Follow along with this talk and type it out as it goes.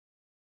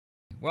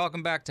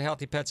Welcome back to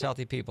Healthy Pets,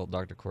 Healthy People,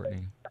 Dr.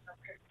 Courtney.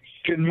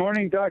 Good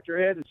morning,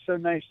 Dr. Ed. It's so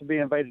nice to be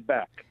invited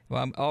back.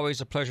 Well,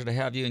 always a pleasure to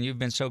have you, and you've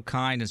been so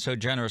kind and so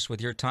generous with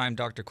your time,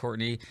 Dr.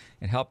 Courtney,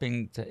 in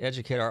helping to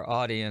educate our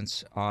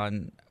audience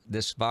on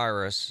this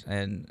virus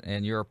and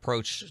your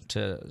approach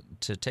to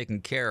taking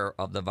care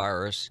of the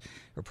virus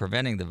or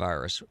preventing the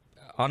virus.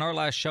 On our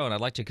last show, and I'd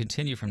like to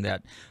continue from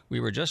that, we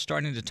were just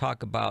starting to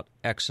talk about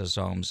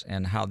exosomes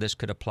and how this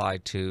could apply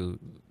to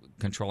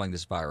controlling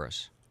this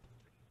virus.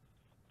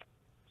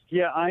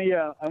 Yeah,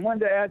 I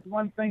wanted to add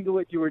one thing to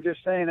what you were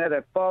just saying, Ed.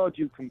 I followed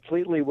you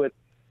completely with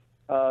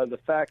the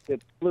fact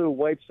that flu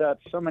wipes out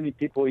so many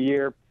people a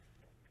year.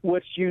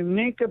 What's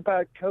unique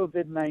about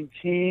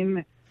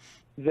COVID-19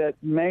 that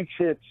makes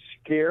it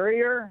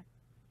scarier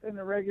than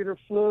the regular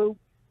flu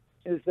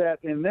is that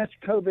in this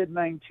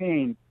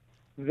COVID-19,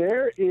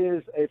 there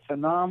is a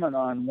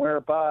phenomenon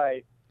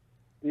whereby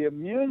the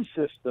immune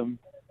system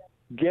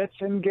gets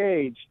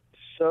engaged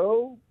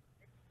so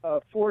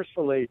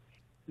forcefully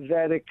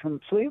that it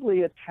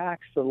completely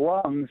attacks the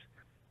lungs,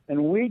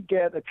 and we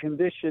get a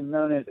condition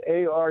known as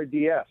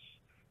ARDS.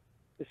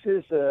 This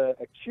is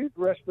acute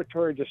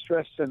respiratory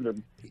distress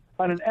syndrome.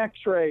 On an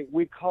X-ray,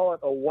 we call it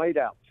a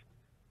whiteout.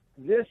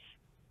 This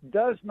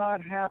does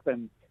not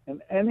happen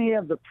in any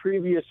of the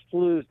previous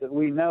flus that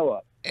we know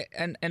of.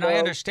 And I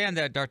understand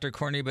that, Dr.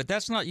 Courtney, but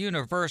that's not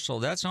universal.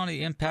 That's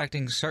only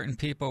impacting certain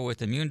people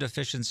with immune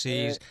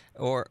deficiencies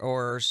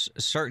or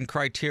certain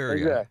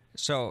criteria. Exactly.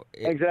 So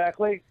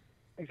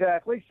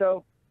Exactly.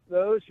 So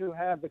those who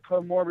have the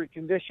comorbid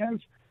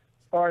conditions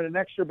are in an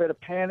extra bit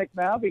of panic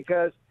now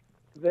because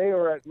they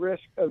are at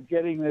risk of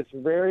getting this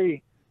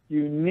very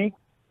unique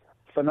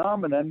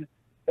phenomenon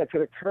that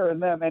could occur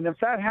in them. And if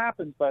that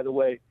happens, by the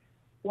way,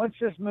 once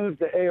this moves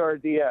to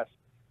ARDS,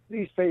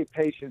 these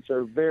patients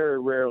are very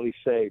rarely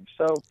saved.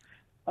 So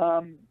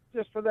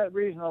just for that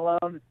reason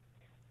alone,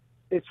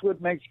 it's what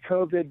makes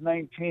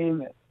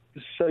COVID-19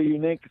 so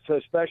unique,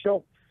 so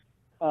special.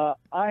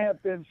 I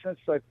have been, since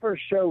my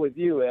first show with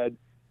you, Ed,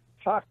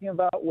 talking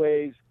about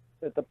ways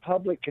that the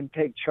public can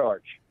take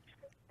charge.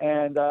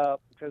 And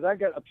because I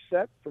got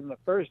upset from the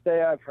first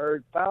day I've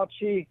heard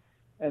Fauci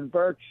and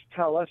Birx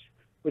tell us,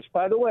 which,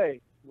 by the way,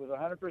 was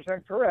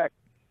 100% correct,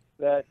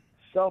 that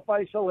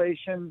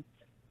self-isolation,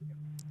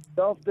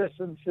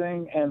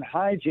 self-distancing, and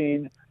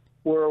hygiene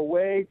were a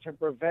way to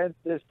prevent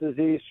this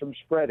disease from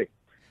spreading.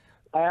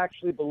 I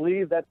actually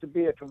believe that to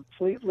be a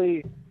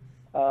completely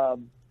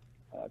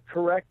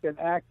correct and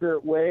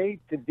accurate way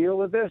to deal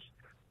with this,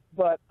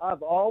 but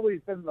I've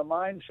always been in the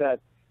mindset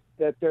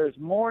that there's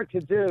more to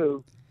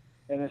do,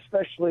 and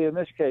especially in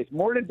this case,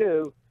 more to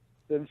do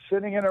than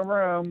sitting in a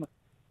room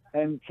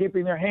and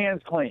keeping your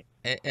hands clean.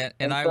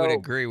 And I would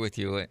agree with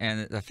you.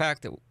 And the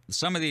fact that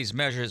some of these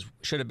measures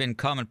should have been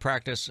common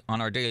practice on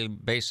our daily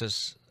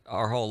basis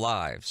our whole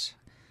lives.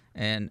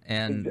 And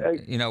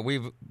you know,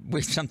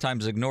 we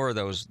sometimes ignore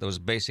those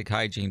basic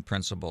hygiene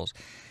principles.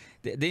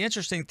 The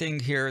interesting thing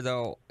here,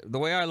 though, the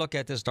way I look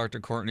at this, Dr.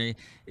 Courtney,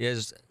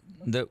 is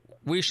that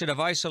we should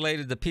have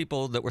isolated the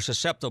people that were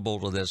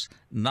susceptible to this,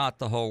 not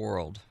the whole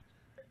world.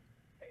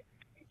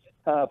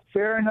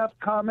 Fair enough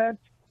comment.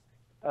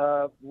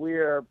 We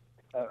are,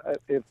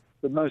 if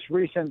the most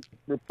recent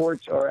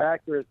reports are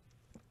accurate,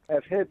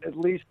 have hit at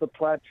least the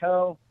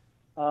plateau.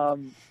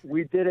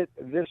 We did it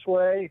this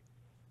way.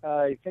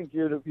 I think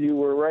you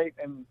were right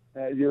in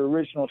your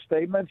original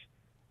statements.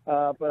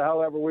 But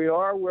however, we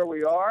are where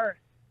we are,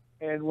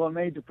 and we'll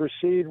need to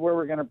proceed where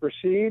we're going to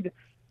proceed.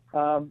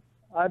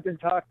 I've been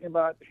talking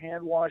about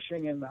hand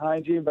washing and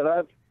hygiene, but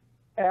I've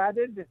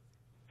added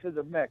to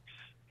the mix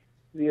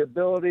the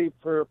ability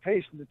for a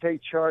patient to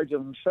take charge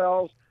of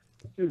themselves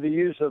through the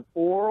use of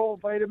oral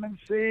vitamin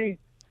C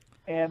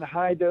and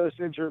high-dose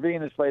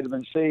intravenous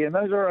vitamin C. And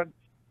those are on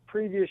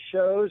previous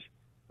shows.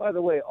 By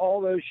the way,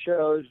 all those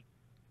shows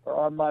are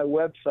on my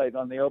website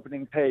on the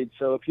opening page.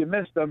 So if you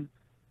missed them,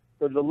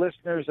 for the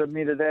listeners of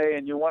me today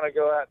and you want to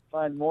go out and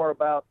find more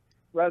about,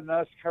 rather than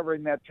us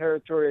covering that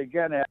territory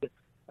again, Ed,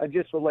 I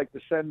just would like to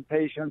send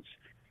patients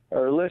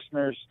or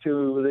listeners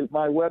to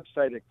my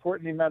website at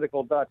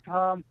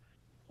CourtneyMedical.com.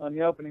 On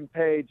the opening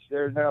page,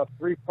 there are now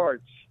 3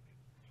 parts,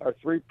 or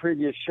 3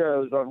 previous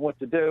shows on what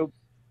to do.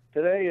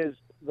 Today is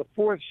the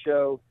 4th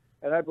show,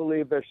 and I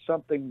believe there's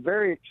something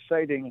very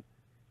exciting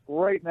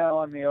right now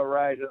on the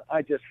horizon.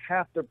 I just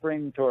have to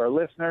bring to our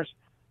listeners.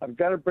 I've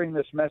got to bring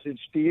this message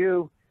to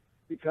you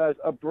because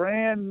a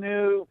brand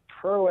new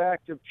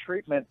proactive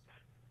treatment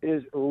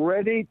is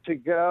ready to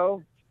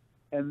go,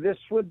 and this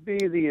would be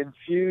the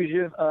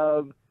infusion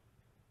of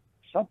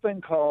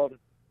something called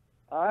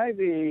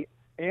IV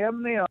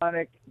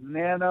amniotic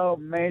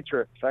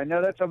nanomatrix. I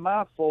know that's a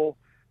mouthful,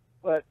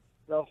 but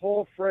the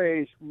whole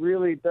phrase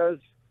really does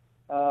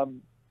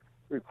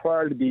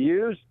require to be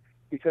used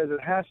because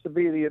it has to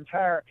be the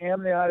entire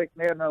amniotic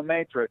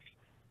nanomatrix.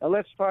 Now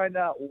let's find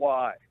out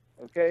why.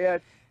 Okay,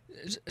 Ed?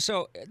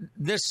 So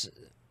this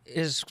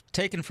is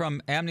taken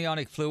from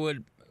amniotic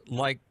fluid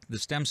like the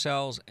stem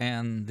cells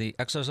and the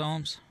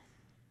exosomes?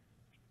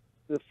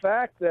 The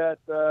fact that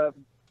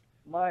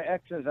my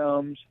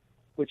exosomes,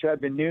 which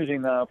I've been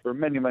using now for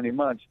many, many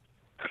months,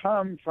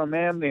 come from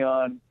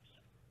amnion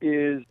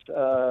is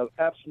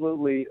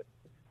absolutely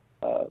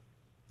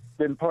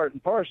been part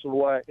and parcel of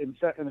why, in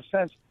a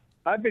sense,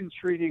 I've been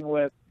treating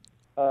with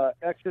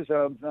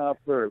exosomes now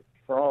for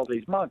all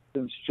these months,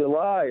 since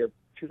July of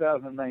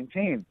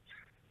 2019.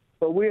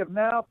 But we have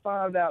now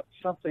found out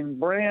something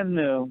brand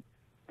new,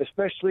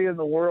 especially in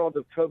the world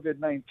of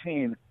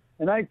COVID-19.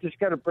 And I just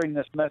got to bring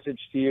this message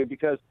to you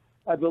because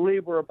I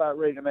believe we're about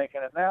ready to make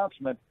an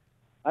announcement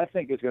I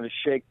think is going to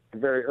shake the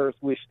very earth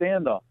we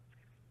stand on.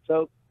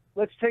 So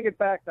let's take it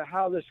back to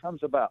how this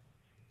comes about.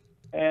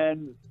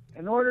 And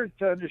in order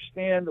to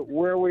understand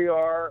where we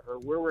are or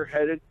where we're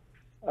headed,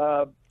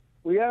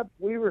 we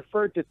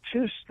referred to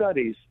two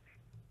studies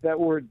that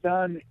were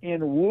done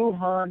in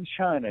Wuhan,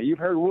 China. You've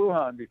heard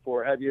Wuhan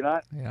before, have you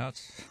not? Yeah,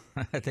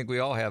 I think we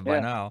all have by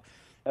now.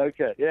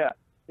 Okay, yeah.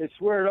 It's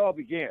where it all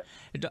began.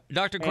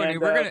 Dr. Courtney,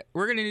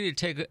 we're gonna need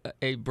to take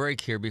a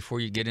break here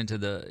before you get into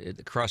the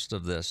crust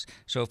of this.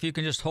 So if you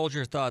can just hold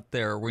your thought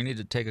there, we need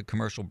to take a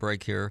commercial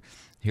break here,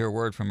 hear a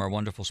word from our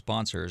wonderful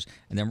sponsors,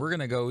 and then we're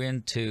going to go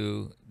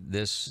into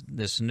this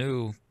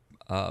new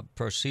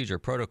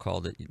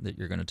protocol that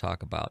you're going to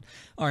talk about.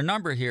 Our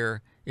number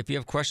here, if you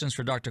have questions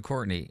for Dr.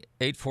 Courtney,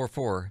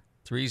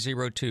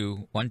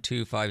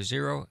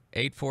 844-302-1250,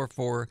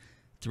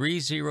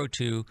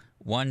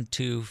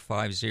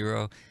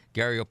 844-302-1250.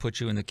 Gary will put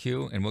you in the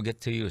queue, and we'll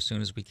get to you as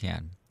soon as we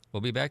can.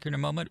 We'll be back here in a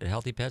moment at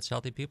Healthy Pets,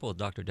 Healthy People with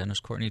Dr. Dennis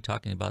Courtney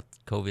talking about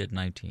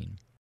COVID-19.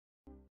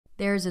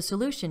 There is a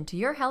solution to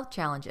your health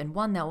challenge and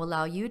one that will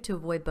allow you to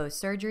avoid both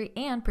surgery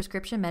and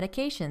prescription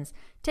medications.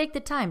 Take the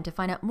time to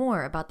find out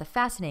more about the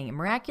fascinating and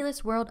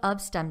miraculous world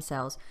of stem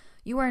cells.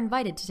 You are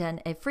invited to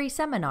attend a free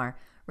seminar.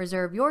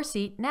 Reserve your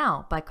seat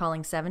now by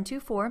calling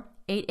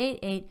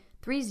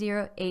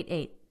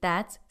 724-888-3088.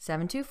 That's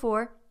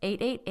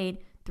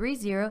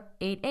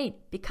 724-888-3088.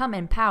 Become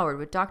empowered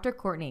with Dr.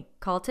 Courtney.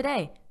 Call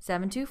today,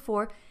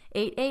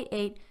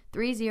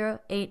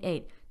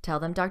 724-888-3088. Tell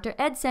them Dr.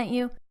 Ed sent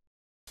you.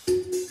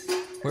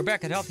 We're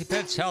back at Healthy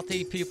Pets,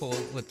 Healthy People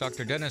with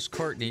Dr. Dennis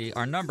Courtney.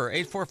 Our number,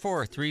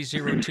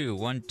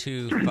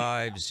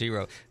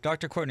 844-302-1250.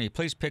 Dr. Courtney,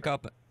 please pick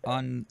up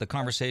on the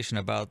conversation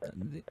about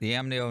the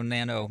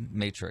amnio-nano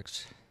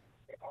matrix.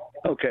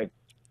 Okay.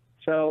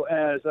 So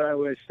as I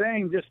was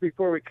saying just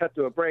before we cut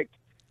to a break,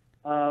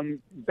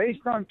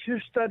 based on two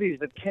studies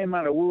that came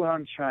out of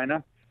Wuhan,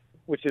 China,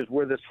 which is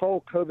where this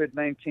whole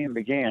COVID-19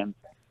 began,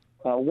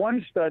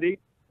 one study,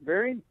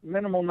 very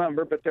minimal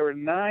number, but there were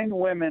 9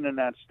 women in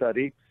that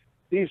study.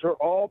 These were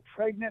all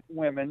pregnant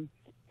women.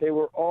 They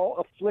were all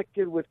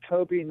afflicted with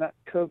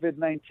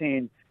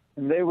COVID-19,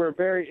 and they were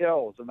very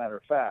ill, as a matter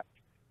of fact.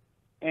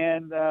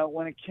 And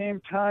when it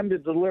came time to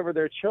deliver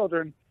their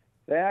children,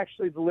 they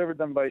actually delivered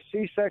them by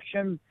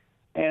C-section,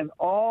 and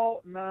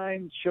all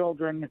 9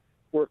 children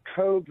were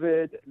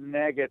COVID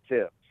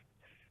negative.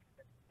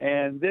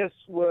 And this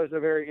was a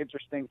very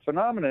interesting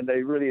phenomenon.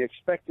 They really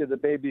expected the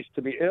babies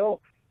to be ill.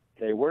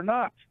 They were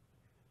not.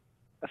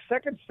 A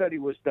second study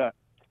was done.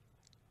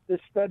 This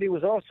study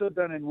was also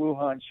done in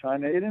Wuhan,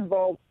 China. It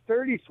involved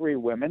 33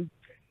 women,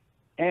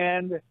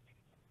 and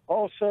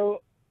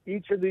also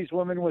each of these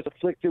women was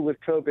afflicted with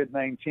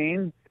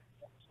COVID-19.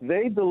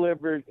 They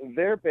delivered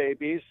their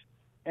babies,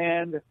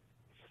 and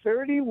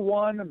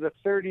 31 of the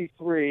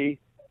 33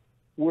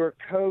 were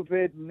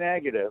COVID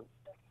negative.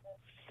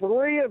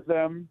 3 of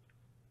them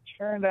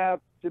turned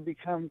out to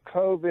become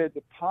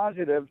COVID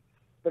positive,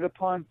 but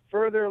upon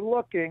further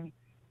looking,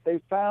 they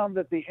found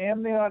that the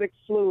amniotic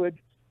fluid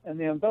and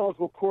the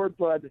umbilical cord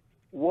blood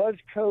was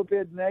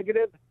COVID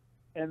negative,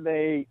 and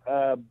they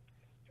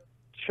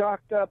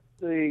chalked up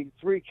the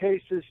 3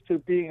 cases to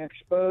being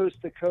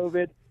exposed to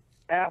COVID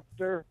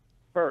after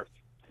birth.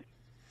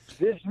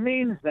 This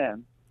means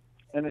then,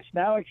 and it's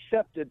now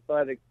accepted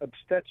by the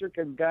obstetric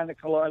and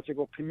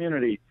gynecological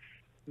community,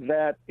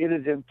 that it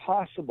is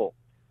impossible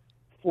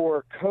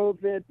for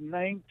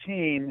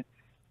COVID-19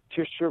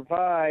 to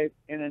survive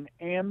in an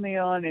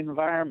amnion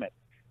environment,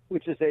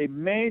 which is a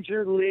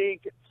major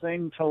league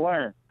thing to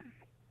learn.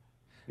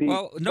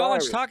 Well, no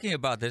one's talking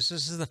about this.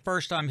 This is the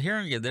first I'm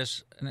hearing of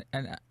this,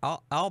 and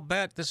I'll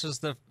bet this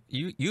is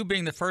you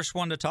being the first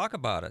one to talk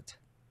about it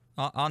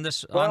on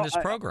this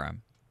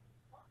program.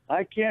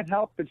 I can't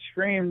help but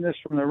scream this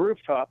from the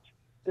rooftops.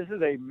 This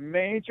is a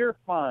major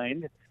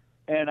find,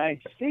 and I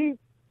see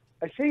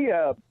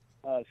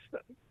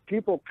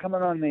people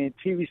coming on the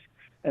TV,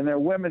 and they're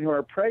women who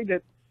are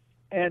pregnant,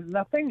 and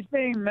nothing's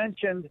being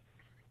mentioned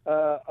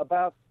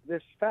about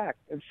this fact.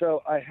 And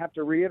so I have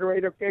to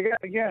reiterate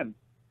again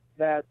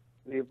that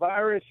the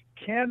virus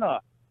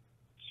cannot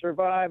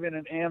survive in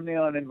an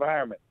amnion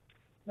environment.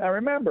 Now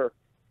remember,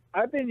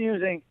 I've been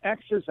using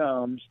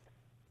exosomes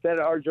that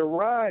are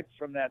derived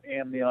from that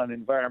amnion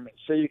environment.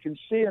 So you can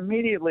see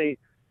immediately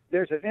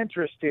there's an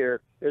interest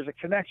here, there's a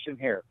connection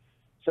here.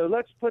 So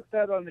let's put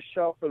that on the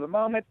shelf for the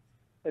moment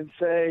and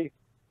say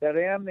that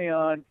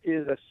amnion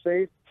is a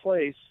safe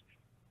place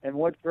and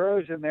what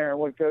grows in there and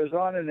what goes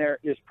on in there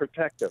is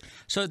protective.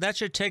 So that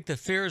should take the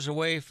fears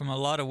away from a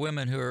lot of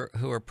women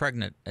who are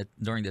pregnant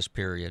during this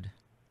period.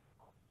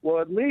 Well,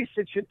 at least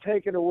it should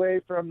take it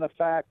away from the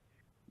fact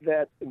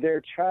that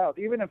their child,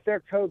 even if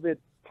they're COVID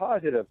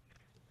positive,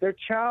 their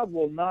child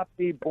will not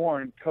be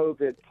born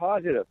COVID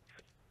positive.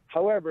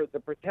 However, the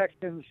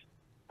protections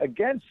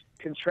against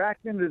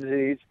contracting the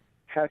disease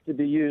have to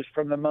be used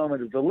from the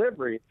moment of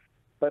delivery.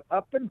 But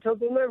up until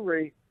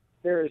delivery,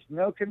 there is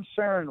no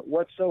concern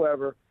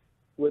whatsoever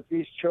with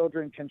these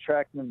children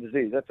contracting the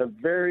disease. That's a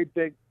very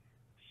big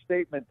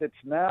statement that's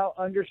now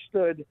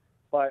understood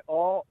by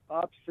all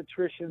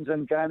obstetricians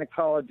and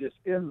gynecologists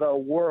in the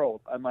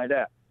world, I might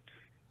add.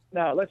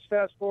 Now, let's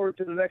fast forward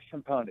to the next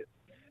component.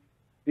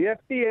 The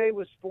FDA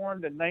was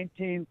formed in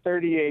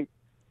 1938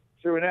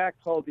 through an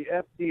act called the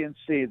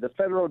FD&C, the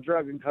Federal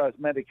Drug and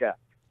Cosmetic Act.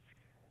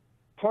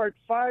 Part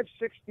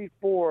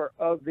 564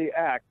 of the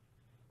act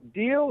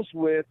deals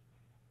with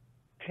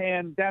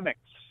pandemics,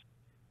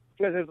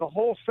 because there's a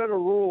whole set of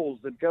rules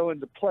that go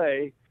into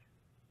play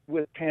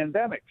with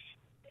pandemics.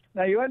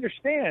 Now, you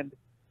understand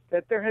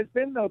that there has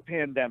been no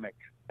pandemic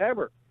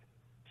ever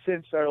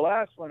since our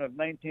last one of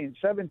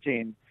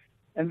 1917,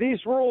 and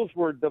these rules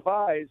were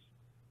devised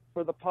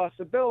for the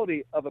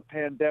possibility of a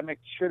pandemic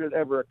should it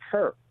ever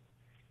occur.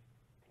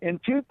 In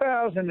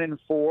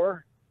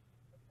 2004,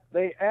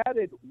 they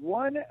added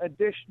one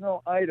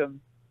additional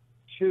item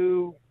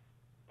to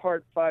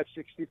Part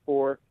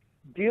 564,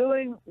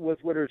 dealing with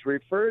what is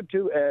referred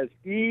to as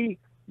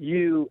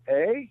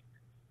EUA,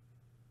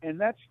 and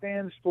that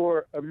stands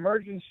for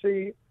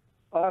Emergency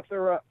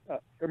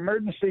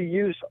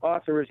Use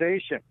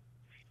Authorization.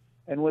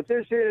 And what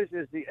this is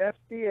the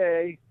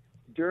FDA,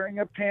 during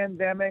a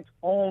pandemic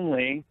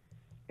only,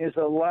 is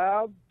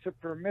allowed to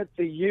permit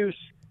the use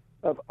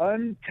of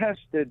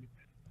untested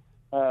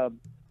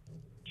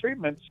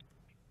treatments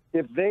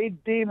if they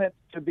deem it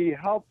to be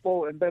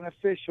helpful and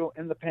beneficial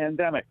in the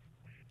pandemic.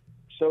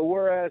 So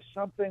whereas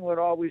something would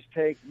always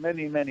take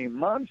many, many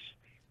months,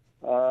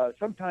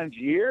 sometimes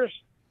years,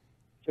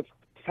 to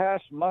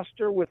pass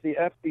muster with the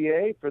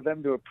FDA for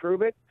them to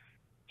approve it,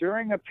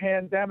 during a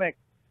pandemic,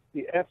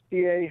 the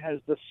FDA has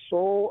the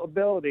sole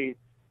ability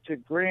to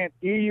grant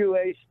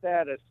EUA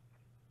status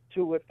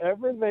to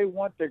whatever they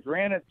want to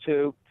grant it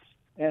to.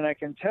 And I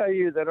can tell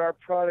you that our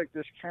product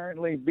is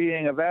currently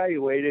being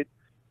evaluated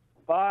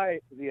by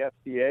the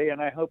FDA,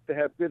 and I hope to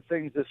have good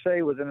things to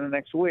say within the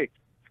next week.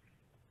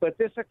 But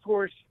this, of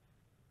course,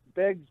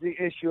 begs the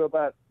issue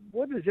about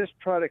what has this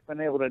product been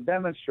able to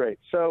demonstrate.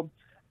 So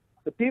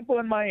the people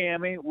in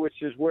Miami,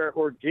 which is where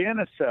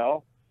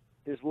Organocell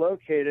is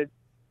located,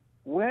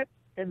 went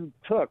and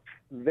took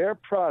their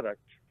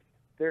product,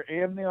 their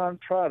amnion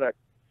product,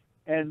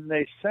 and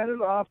they sent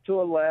it off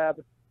to a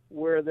lab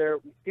where they're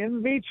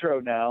in vitro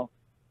now.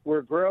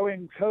 We're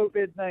growing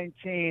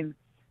COVID-19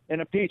 in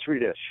a petri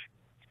dish.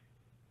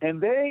 And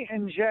they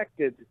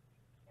injected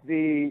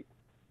the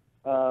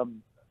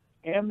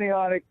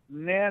amniotic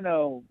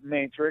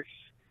nanomatrix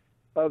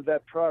of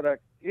that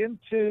product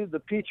into the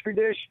petri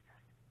dish,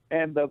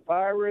 and the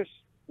virus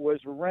was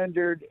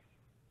rendered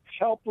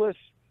helpless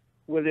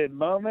within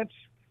moments.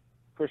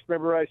 Of course,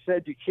 remember I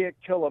said you can't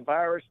kill a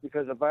virus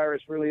because a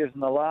virus really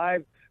isn't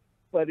alive,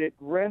 but it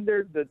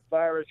rendered the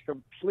virus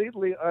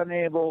completely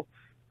unable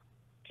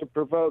to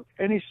provoke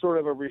any sort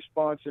of a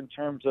response in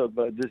terms of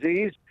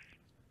disease.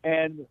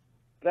 And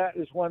that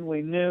is when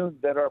we knew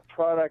that our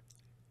product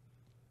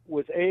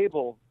was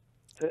able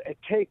to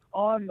take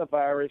on the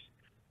virus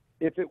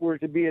if it were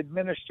to be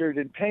administered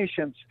in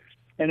patients.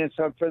 And it's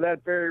for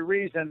that very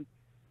reason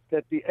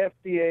that the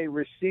FDA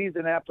received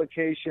an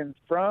application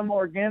from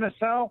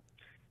Organocell,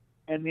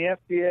 and the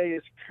FDA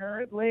is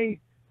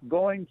currently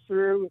going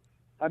through,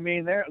 I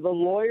mean, the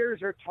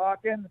lawyers are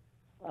talking,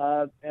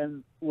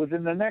 and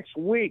within the next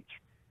week,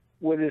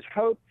 what is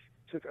hoped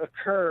to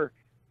occur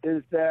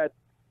is that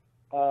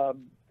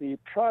the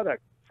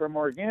product from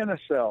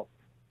Organocell,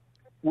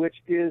 which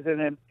is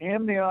an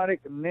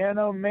amniotic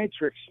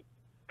nanomatrix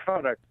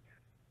product,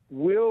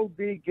 will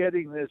be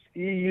getting this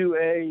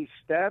EUA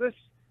status,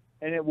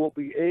 and it will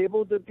be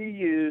able to be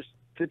used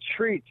to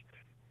treat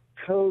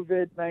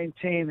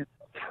COVID-19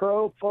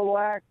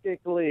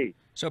 prophylactically.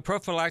 So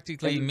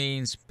prophylactically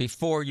means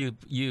before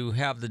you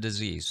have the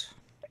disease.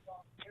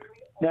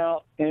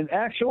 Now, in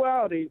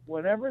actuality,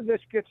 whenever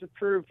this gets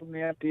approved from the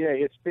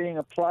FDA, it's being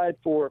applied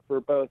for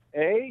both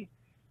A,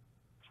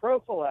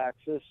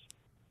 prophylaxis,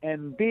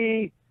 and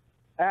B,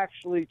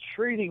 actually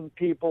treating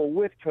people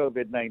with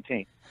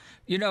COVID-19.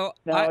 You know,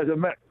 now,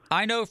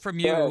 I know from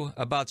you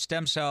about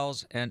stem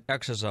cells and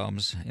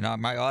exosomes. You know,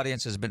 my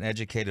audience has been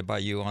educated by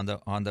you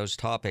on those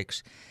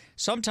topics.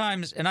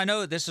 Sometimes, and I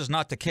know that this is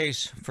not the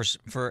case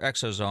for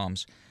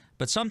exosomes,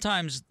 but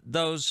sometimes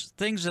those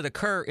things that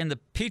occur in the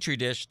petri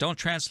dish don't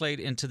translate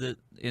into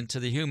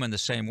the human the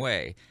same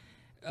way.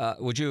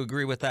 Would you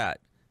agree with that?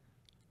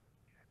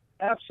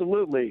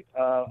 Absolutely.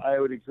 I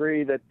would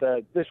agree that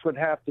this would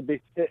have to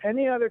be, at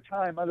any other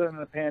time other than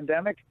the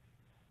pandemic,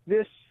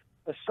 this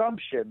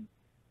assumption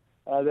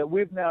that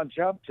we've now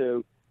jumped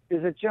to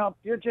is a jump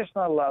you're just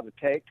not allowed to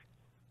take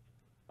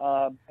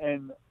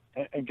and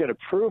get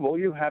approval.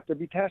 You have to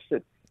be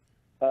tested.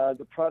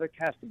 The product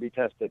has to be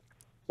tested.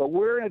 But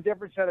we're in a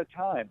different set of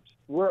times.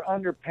 We're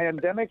under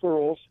pandemic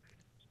rules,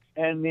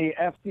 and the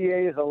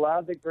FDA is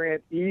allowed to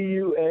grant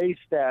EUA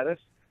status,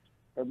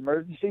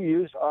 emergency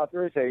use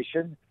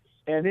authorization,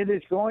 and it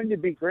is going to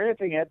be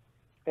granting it.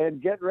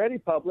 And get ready,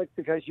 public,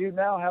 because you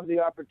now have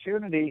the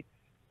opportunity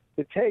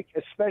to take,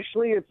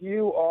 especially if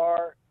you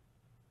are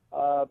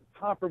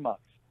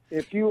compromised,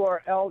 if you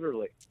are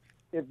elderly,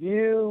 if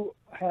you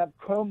have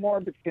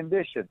comorbid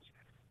conditions,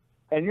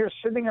 and you're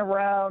sitting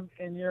around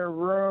in your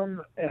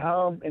room at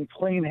home in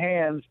clean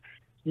hands,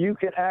 you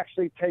can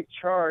actually take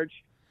charge.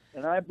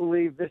 And I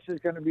believe this is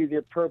going to be the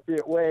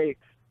appropriate way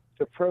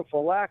to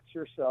prophylax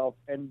yourself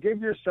and give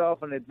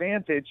yourself an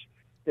advantage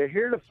that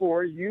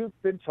heretofore you've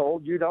been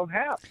told you don't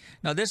have.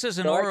 Now, this is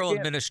an oral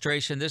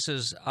administration. This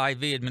is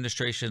IV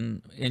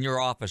administration in your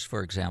office,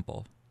 for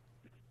example.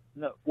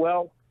 No,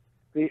 well,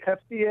 the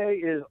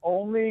FDA is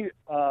only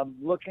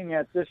looking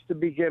at this to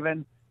be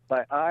given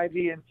by IV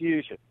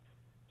infusion.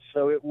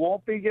 So it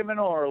won't be given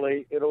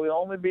orally. It'll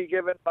only be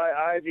given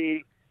by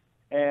IV,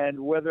 and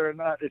whether or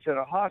not it's in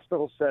a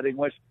hospital setting,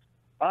 which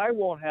I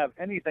won't have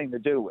anything to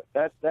do with.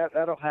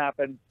 That'll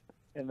happen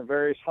in the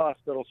various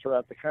hospitals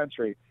throughout the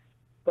country.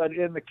 But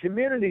in the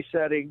community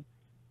setting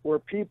where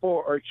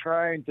people are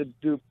trying to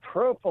do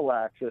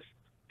prophylaxis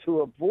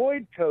to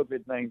avoid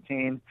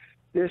COVID-19,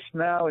 this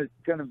now is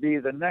going to be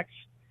the next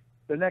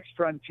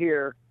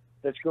frontier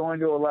that's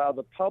going to allow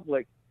the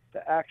public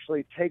to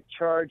actually take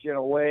charge in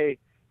a way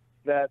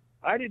that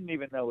I didn't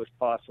even know was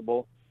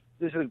possible.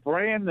 This is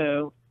brand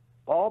new,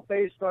 all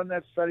based on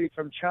that study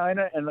from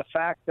China and the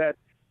fact that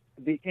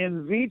the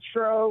in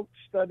vitro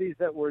studies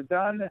that were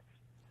done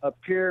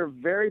appear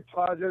very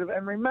positive.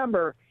 And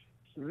remember,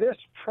 this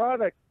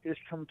product is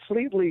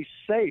completely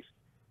safe.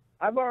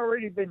 I've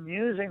already been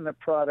using the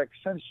product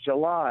since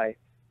July,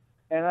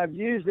 and I've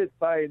used it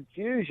by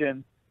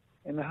infusion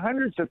in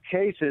hundreds of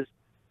cases.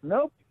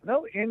 No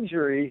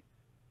injury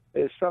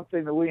is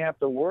something that we have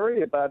to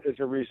worry about as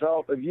a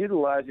result of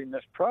utilizing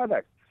this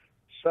product.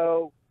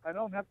 So I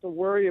don't have to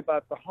worry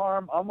about the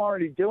harm. I'm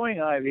already doing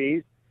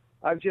IVs.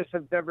 I just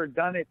have never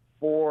done it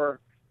for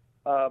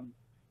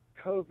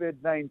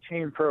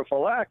COVID-19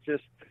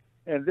 prophylaxis.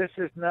 And this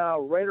is now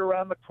right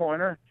around the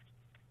corner,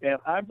 and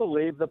I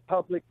believe the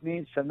public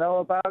needs to know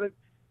about it,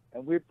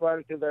 and we brought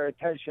it to their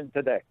attention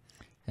today.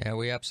 Yeah,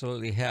 we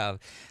absolutely have.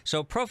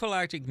 So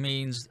prophylactic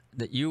means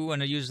that you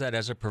want to use that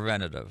as a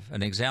preventative.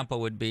 An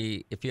example would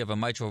be if you have a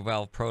mitral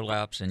valve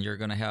prolapse and you're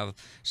going to have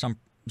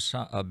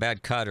a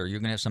bad cut, or you're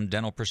going to have some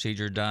dental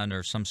procedure done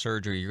or some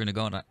surgery, you're going to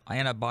go on an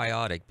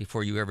antibiotic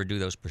before you ever do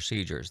those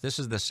procedures. This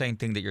is the same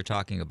thing that you're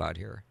talking about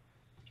here.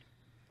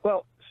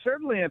 Well,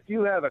 certainly if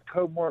you have a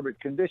comorbid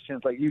condition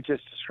like you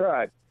just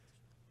described,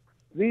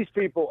 these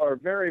people are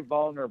very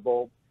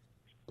vulnerable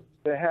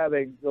to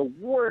having the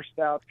worst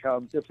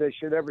outcomes if they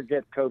should ever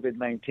get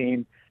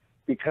COVID-19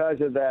 because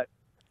of that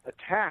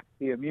attack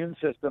the immune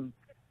system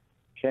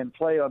can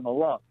play on the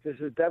lungs. This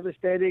is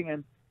devastating,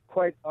 and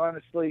quite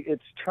honestly,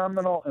 it's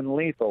terminal and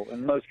lethal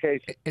in most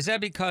cases. Is that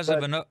because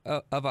of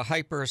a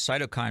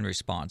hypercytokine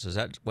response? Is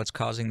that what's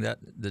causing the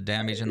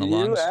damage in the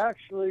lungs? You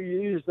actually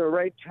used the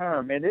right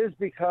term. It is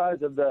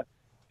because of the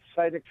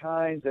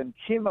cytokines and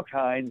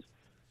chemokines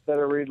that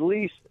are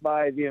released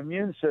by the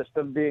immune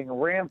system being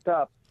ramped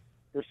up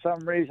for some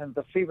reason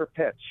to fever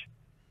pitch.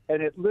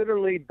 And it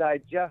literally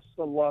digests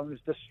the lungs,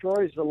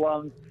 destroys the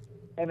lungs,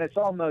 and it's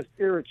almost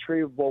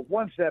irretrievable.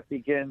 Once that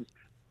begins,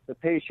 the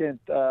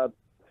patient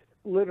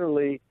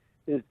literally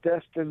is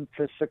destined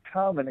to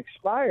succumb and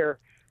expire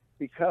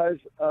because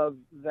of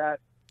that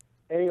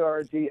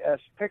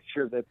ARDS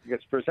picture that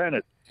gets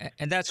presented.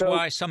 And that's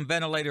why some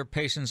ventilator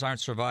patients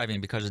aren't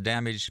surviving, because the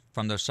damage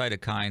from those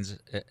cytokines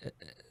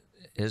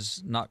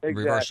is not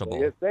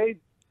reversible. If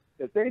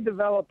they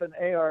develop an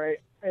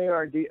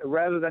ARD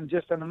rather than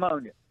just a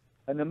pneumonia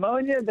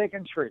they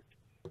can treat.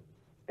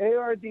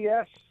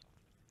 ARDS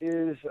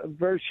is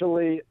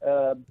virtually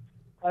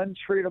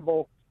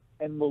untreatable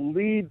and will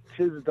lead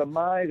to the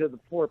demise of the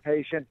poor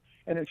patient.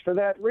 And it's for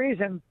that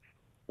reason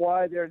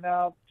why they're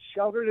now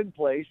sheltered in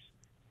place,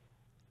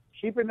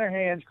 keeping their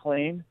hands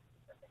clean.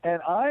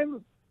 And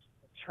I'm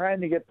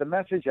trying to get the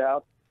message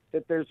out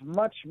that there's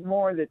much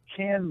more that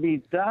can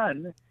be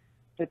done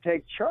to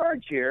take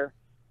charge here.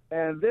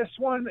 And this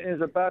one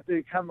is about to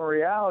become a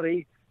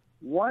reality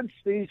once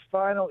these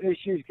final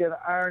issues get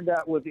ironed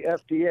out with the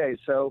FDA.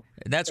 So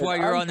that's why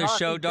you're on the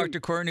show,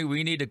 Dr. Courtney.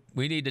 We need to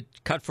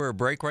cut for a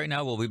break right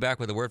now. We'll be back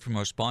with a word from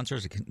our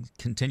sponsors to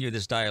continue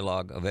this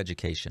dialogue of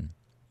education.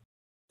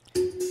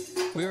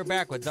 We are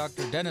back with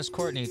Dr. Dennis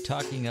Courtney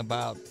talking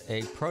about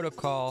a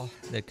protocol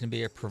that can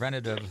be a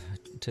preventative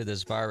to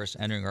this virus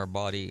entering our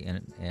body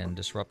and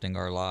disrupting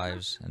our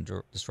lives and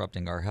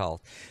disrupting our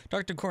health.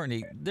 Dr.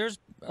 Courtney, there's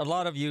a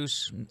lot of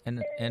use,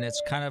 and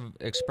it's kind of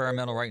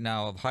experimental right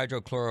now, of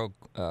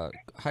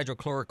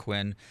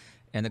hydrochloroquine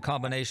and the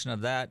combination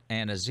of that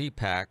and a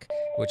Z-Pak,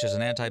 which is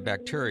an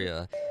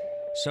antibacteria.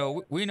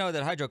 So we know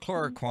that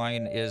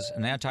hydrochloroquine is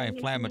an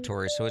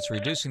anti-inflammatory, so it's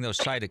reducing those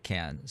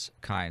cytokines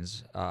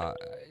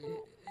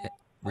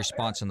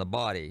response in the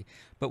body.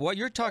 But what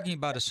you're talking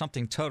about is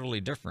something totally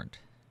different.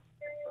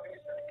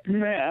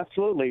 Yeah,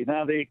 absolutely.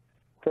 Now, the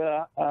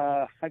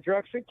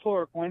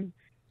hydroxychloroquine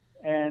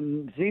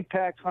and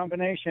Z-Pak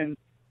combination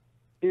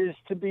is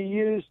to be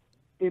used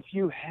if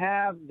you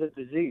have the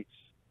disease.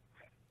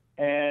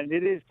 And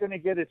it is going to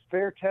get its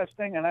fair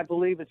testing, and I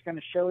believe it's going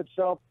to show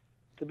itself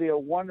to be a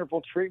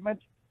wonderful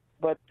treatment.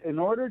 But in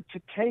order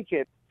to take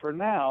it for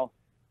now,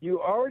 you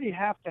already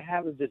have to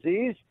have the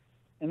disease,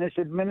 and it's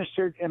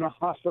administered in a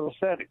hospital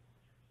setting.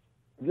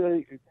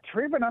 The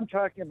treatment I'm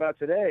talking about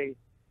today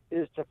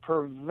is to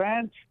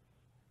prevent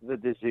the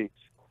disease.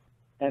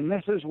 And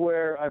this is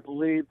where I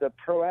believe the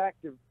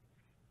proactive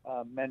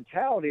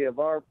mentality of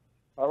our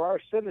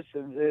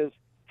citizens is,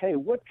 hey,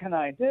 what can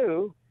I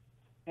do?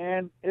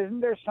 And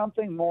isn't there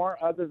something more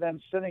other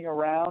than sitting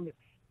around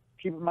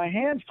keeping my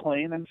hands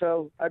clean? And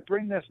so I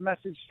bring this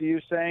message to you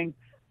saying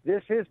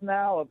this is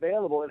now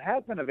available. It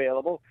has been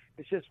available.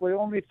 It's just we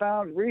only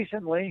found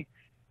recently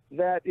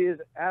that is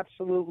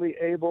absolutely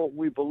able,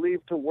 we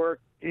believe, to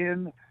work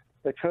in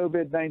the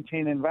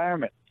COVID-19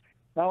 environment.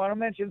 Now, I want to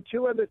mention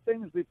two other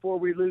things before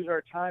we lose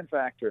our time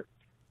factor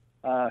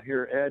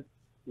here, Ed.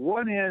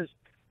 One is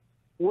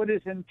what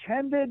is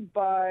intended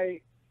by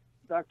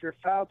Dr.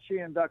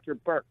 Fauci and Dr.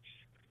 Birx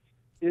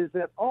is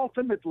that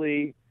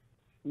ultimately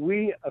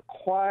we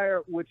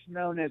acquire what's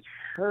known as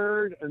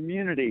herd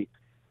immunity.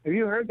 Have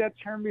you heard that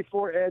term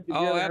before, Ed?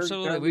 Oh,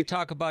 absolutely. We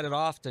talk about it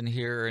often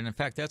here. And in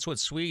fact, that's what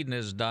Sweden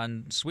has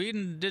done.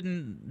 Sweden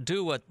didn't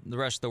do what the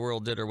rest of the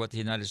world did or what the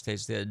United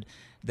States did.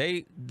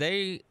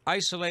 They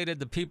isolated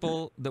the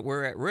people that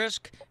were at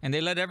risk, and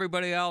they let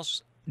everybody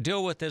else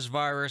deal with this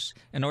virus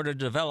in order to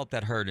develop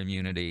that herd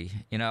immunity.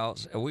 You know,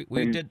 we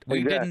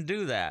didn't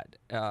do that.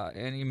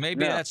 And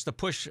maybe that's the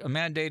push a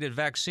mandated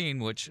vaccine,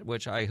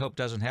 which I hope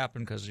doesn't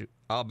happen because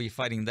I'll be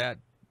fighting that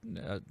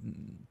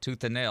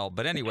tooth and nail.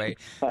 But anyway,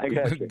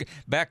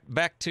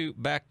 back to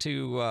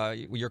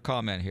your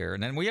comment here,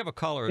 and then we have a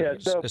caller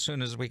as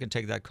soon as we can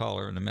take that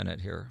caller in a minute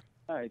here.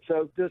 All right.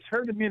 So this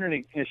herd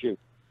immunity issue,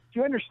 do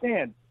you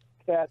understand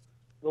that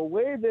the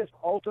way this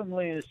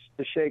ultimately is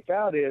to shake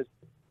out is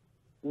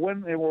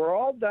when we're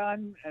all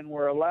done and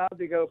we're allowed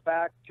to go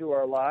back to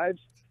our lives,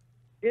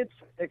 it's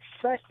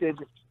expected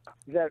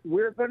that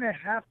we're going to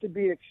have to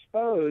be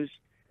exposed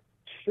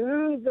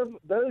to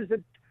those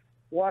that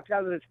walk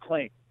out of this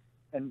clean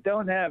and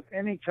don't have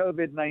any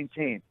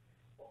COVID-19.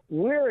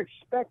 We're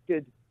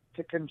expected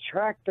to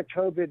contract the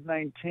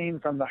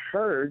COVID-19 from the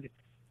herd,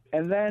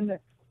 and then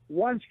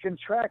once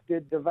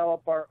contracted,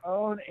 develop our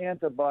own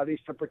antibodies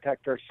to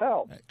protect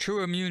ourselves.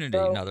 True immunity,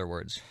 in other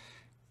words.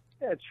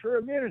 Yeah, true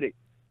immunity.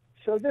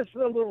 So this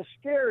is a little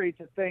scary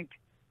to think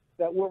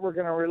that what we're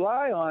going to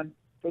rely on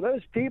for those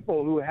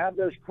people who have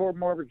those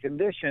comorbid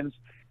conditions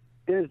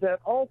is that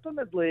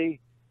ultimately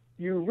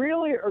you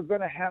really are going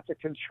to have to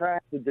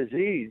contract the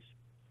disease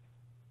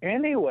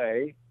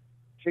anyway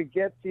to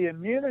get the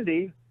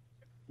immunity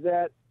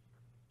that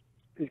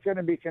is going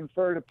to be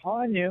conferred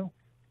upon you.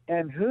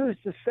 And who's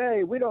to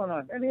say, we don't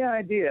have any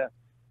idea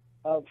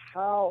of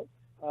how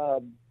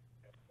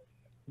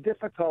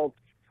difficult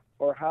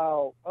or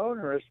how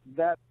onerous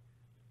that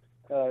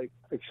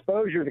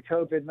exposure to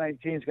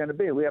COVID-19 is going to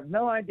be. We have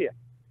no idea.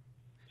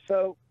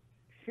 So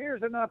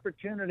here's an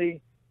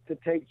opportunity to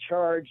take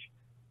charge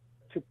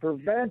to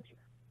prevent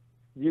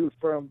you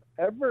from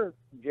ever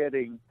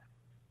getting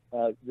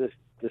this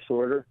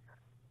disorder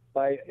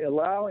by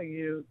allowing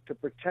you to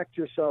protect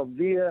yourself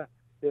via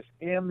this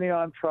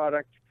amnion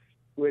product,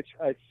 which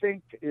I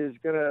think is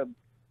going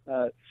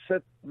to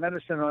set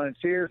medicine on its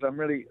ears. I'm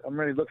really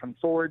looking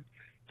forward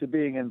to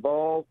being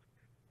involved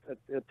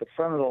at the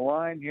front of the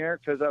line here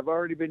because I've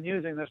already been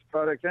using this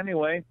product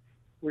anyway.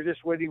 We're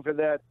just waiting for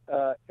that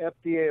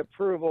FDA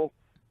approval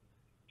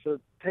to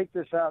take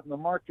this out in the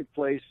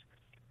marketplace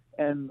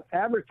and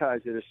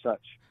advertise it as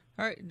such.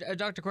 All right,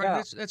 Dr.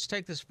 Courtney, let's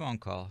take this phone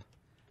call.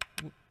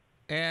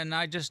 And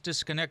I just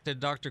disconnected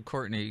Dr.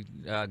 Courtney,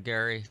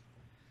 Gary.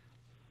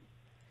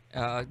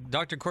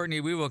 Dr.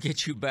 Courtney, we will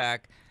get you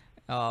back.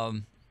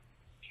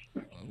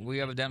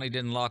 We evidently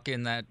didn't lock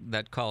in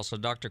that call, so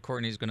Dr.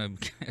 Courtney is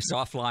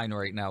offline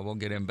right now. We'll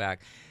get him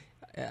back.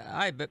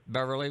 Hi,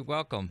 Beverly.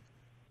 Welcome.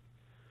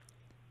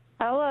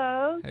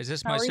 Hello. Is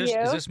this my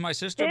sister? Is this my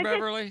sister,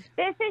 Beverly?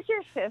 This is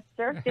your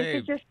sister. Hey,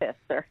 this is your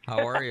sister.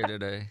 How are you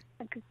today?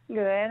 Good.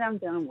 I'm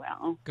doing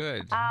well.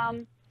 Good.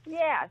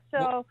 Yeah.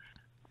 So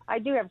I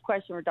do have a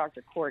question for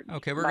Dr. Courtney.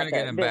 Okay, we're going to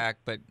get him back,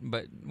 but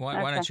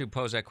why don't you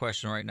pose that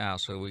question right now?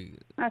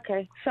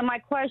 Okay. So my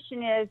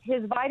question is,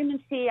 his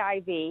vitamin C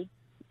IV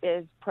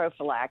is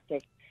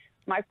prophylactic.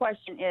 My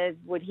question is,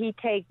 would he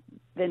take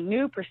the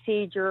new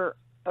procedure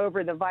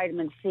over the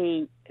vitamin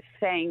C,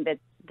 saying that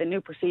the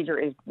new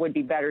procedure would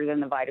be better than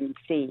the vitamin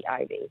C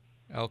IV?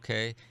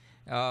 Okay.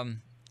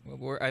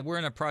 We're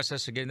in a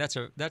process again.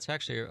 That's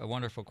actually a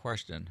wonderful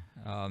question.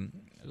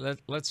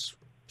 Let's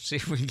see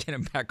if we can get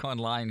him back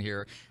online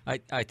here.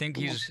 I think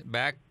he's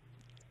back.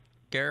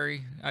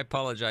 Gary? I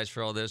apologize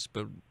for all this,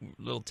 but a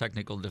little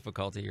technical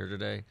difficulty here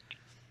today.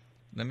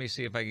 Let me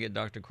see if I can get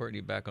Dr.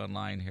 Courtney back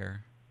online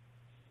here.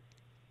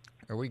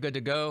 Are we good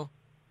to go?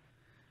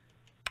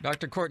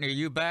 Dr. Courtney, are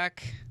you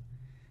back?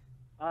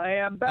 I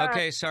am back.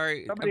 Okay,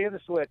 sorry. Somebody hit the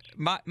switch.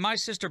 My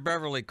sister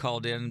Beverly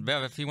called in.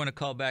 Bev, if you want to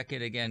call back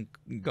in again,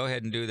 go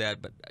ahead and do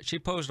that. But she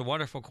posed a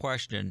wonderful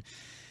question,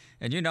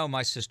 and you know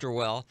my sister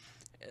well.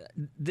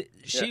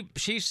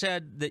 She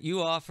said that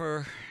you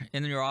offer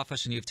in your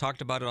office, and you've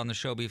talked about it on the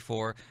show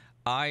before,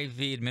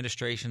 IV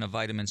administration of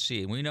vitamin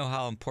C. And we know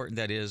how important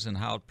that is and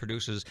how it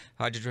produces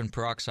hydrogen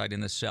peroxide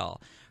in the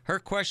cell. Her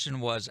question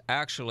was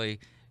actually,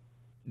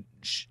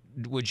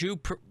 would you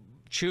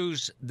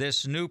choose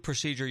this new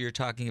procedure you're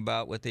talking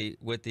about with the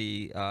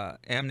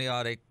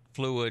amniotic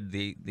fluid,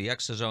 the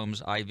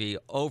Exosomes IV,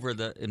 over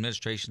the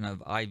administration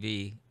of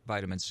IV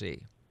vitamin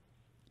C?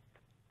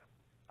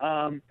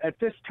 At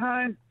this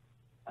time,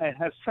 it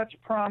has such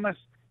promise.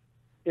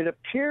 It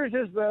appears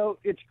as though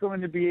it's going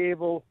to be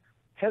able,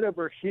 head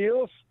over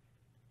heels,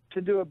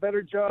 to do a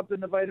better job than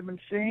the vitamin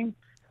C.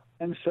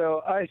 And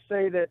so I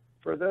say that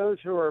for those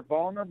who are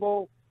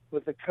vulnerable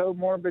with the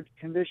comorbid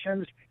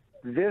conditions,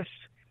 this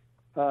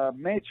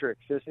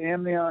matrix, this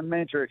amnion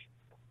matrix,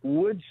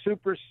 would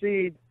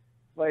supersede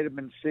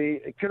vitamin C.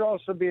 It could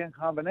also be in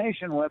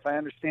combination with, I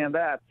understand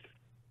that,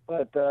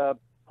 but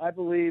I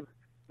believe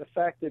the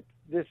fact that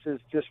this is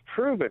just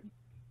proven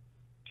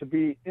to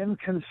be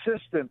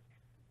inconsistent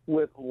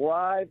with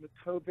live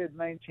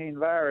COVID-19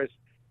 virus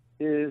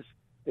is,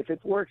 if it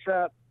works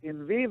out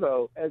in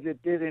vivo as it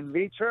did in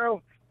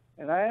vitro,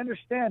 and I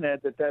understand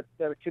that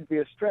it could be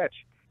a stretch,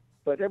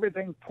 but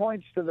everything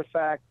points to the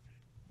fact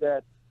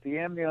that the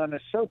amnion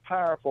is so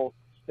powerful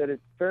that it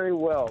very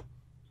well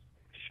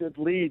should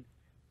lead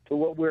to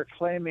what we're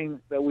claiming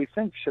that we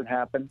think should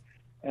happen.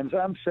 And so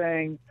I'm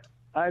saying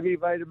IV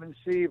vitamin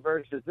C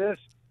versus this.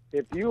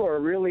 If you are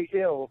really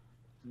ill,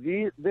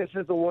 this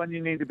is the one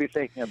you need to be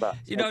thinking about.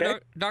 You know,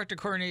 Dr.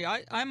 Courtney,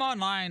 I'm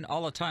online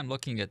all the time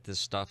looking at this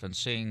stuff and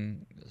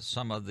seeing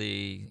some of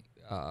the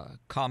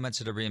comments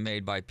that are being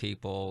made by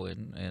people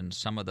and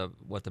some of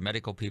what the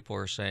medical people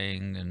are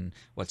saying and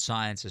what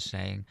science is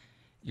saying.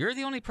 You're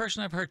the only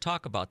person I've heard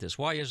talk about this.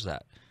 Why is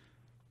that?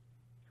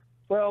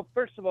 Well,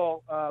 first of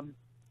all,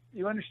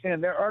 you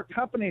understand there are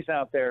companies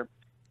out there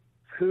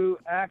who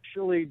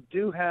actually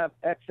do have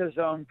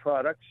exosome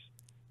products,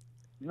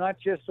 not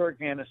just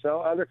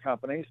Organocell, other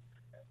companies,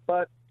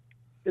 but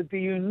the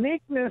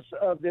uniqueness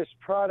of this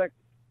product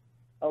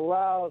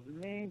allows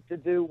me to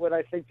do what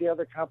I think the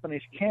other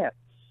companies can't,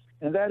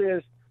 and that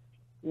is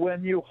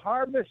when you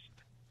harvest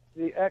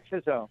the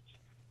exosomes,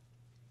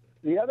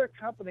 the other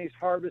companies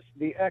harvest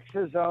the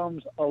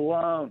exosomes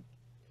alone.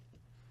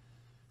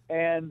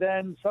 And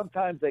then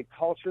sometimes they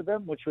culture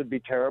them, which would be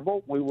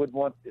terrible. We would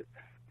want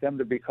them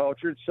to be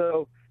cultured.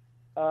 So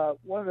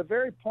one of the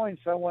very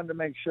points I wanted to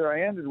make sure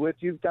I ended with,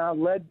 you've now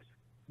led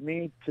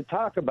me to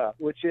talk about,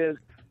 which is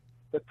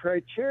the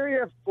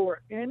criteria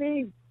for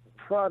any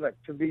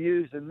product to be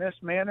used in this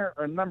manner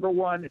are, number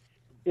one,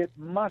 it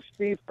must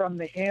be from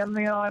the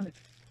amnion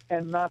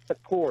and not the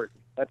cord.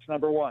 That's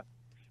number one.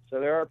 So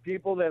there are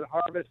people that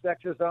harvest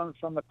exosomes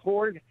from the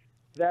cord.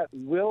 That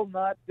will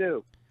not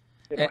do.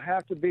 It'll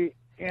have to be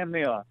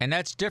amnion. And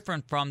that's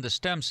different from the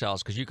stem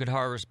cells, because you could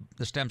harvest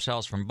the stem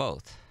cells from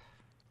both.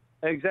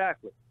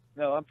 Exactly.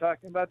 No, I'm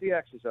talking about the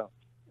exosomes.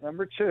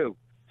 Number two,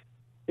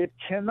 it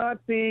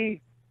cannot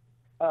be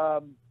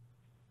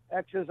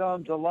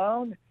exosomes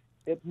alone.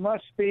 It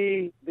must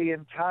be the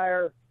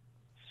entire,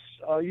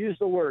 I'll use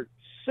the word,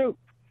 soup.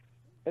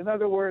 In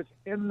other words,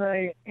 in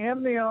the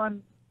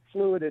amnion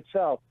fluid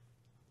itself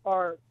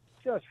are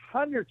just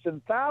hundreds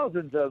and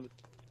thousands of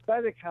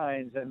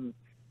cytokines and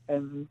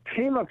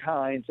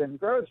chemokines and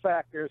growth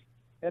factors,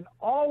 and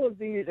all of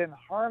these in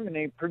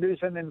harmony produce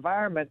an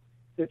environment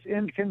that's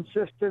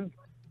inconsistent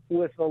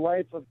with the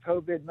life of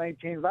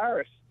COVID-19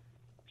 virus.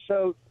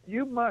 So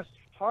you must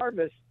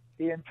harvest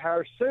the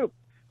entire soup,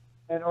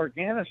 and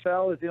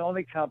Organocell is the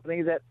only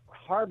company that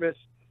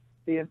harvests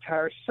the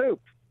entire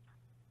soup.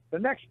 The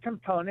next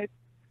component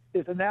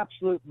is an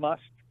absolute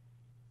must.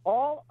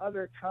 All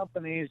other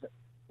companies,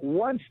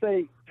 once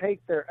they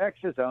take their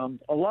exosomes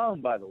alone,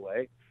 by the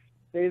way,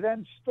 they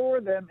then store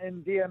them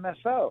in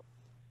DMSO.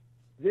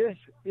 This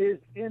is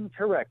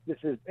incorrect. This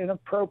is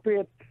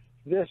inappropriate.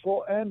 This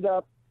will end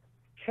up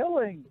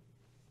killing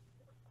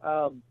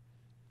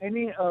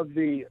any of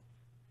the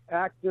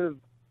active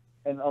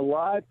and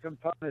alive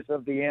components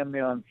of the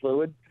amnion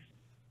fluid.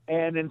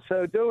 And in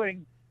so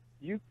doing,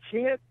 you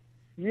can't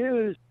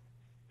use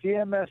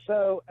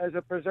DMSO as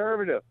a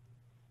preservative.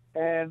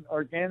 And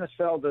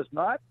Organocell does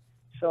not.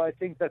 So I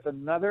think that's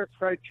another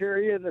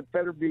criteria that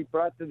better be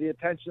brought to the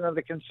attention of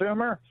the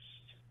consumer.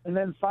 And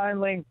then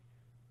finally,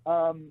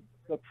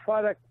 the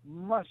product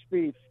must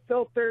be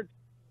filtered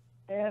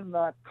and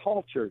not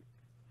cultured,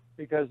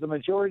 because the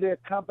majority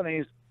of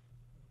companies,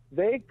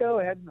 they go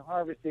ahead and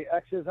harvest the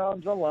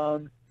exosomes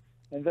alone,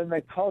 and then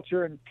they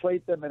culture and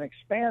plate them and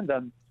expand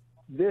them.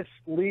 This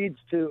leads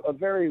to a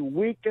very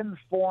weakened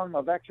form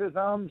of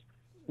exosomes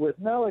with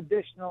no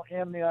additional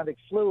amniotic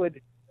fluid,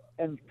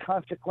 and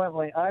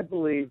consequently, I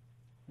believe,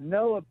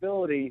 no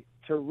ability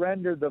to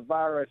render the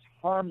virus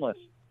harmless.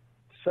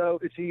 So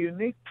it's a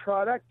unique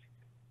product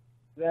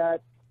that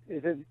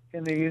is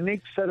in a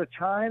unique set of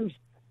times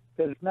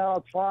that is now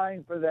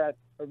applying for that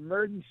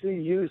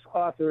emergency use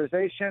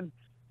authorization.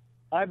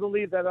 I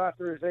believe that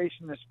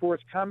authorization is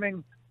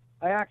forthcoming.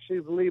 I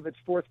actually believe it's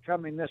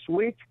forthcoming this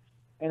week.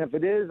 And if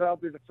it is, I'll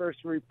be the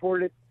first to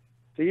report it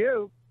to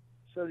you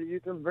so that you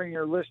can bring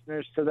your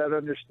listeners to that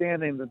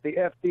understanding that the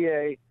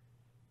FDA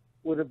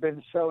would have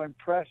been so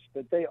impressed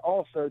that they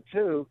also,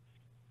 too,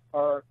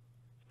 are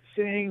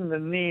seeing the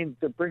need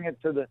to bring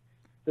it to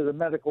the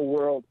medical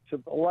world,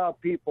 to allow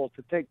people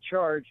to take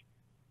charge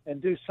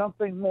and do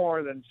something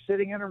more than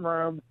sitting in a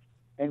room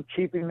and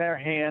keeping their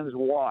hands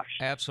washed.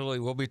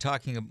 Absolutely.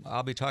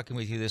 I'll be talking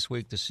with you this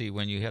week to see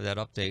when you have that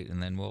update,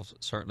 and then we'll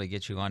certainly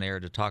get you on air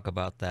to talk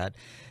about that.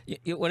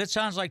 What it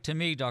sounds like to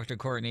me, Dr.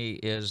 Courtney,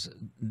 is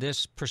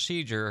this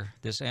procedure,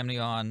 this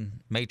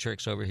amnion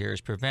matrix over here,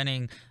 is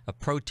preventing a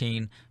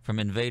protein from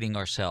invading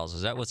our cells.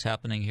 Is that what's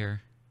happening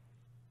here?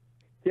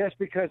 Yes,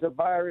 because a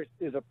virus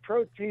is a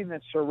protein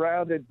that's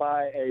surrounded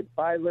by a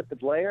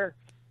bilipid layer,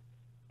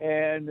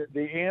 and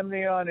the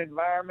amnion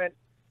environment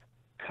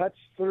cuts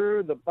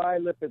through the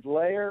bilipid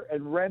layer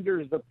and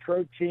renders the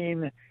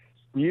protein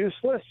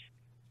useless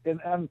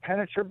and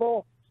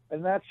unpenetrable,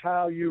 and that's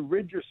how you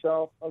rid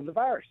yourself of the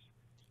virus.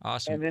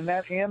 Awesome. And in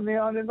that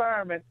amnion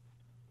environment,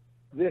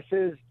 this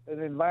is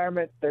an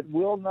environment that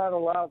will not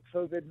allow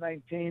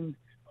COVID-19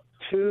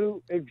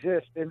 to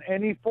exist in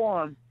any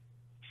form.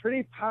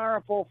 Pretty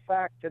powerful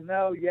fact to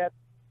know, yet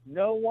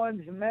no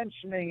one's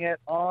mentioning it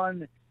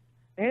on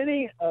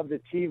any of the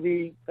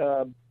TV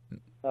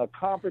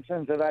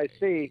conferences that I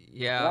see.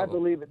 Yeah, and I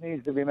believe it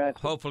needs to be mentioned.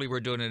 Hopefully we're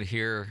doing it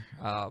here.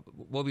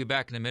 We'll be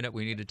back in a minute.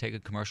 We need to take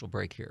a commercial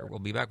break here. We'll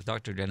be back with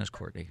Dr. Dennis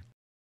Courtney.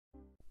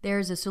 There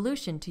is a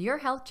solution to your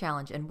health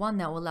challenge, and one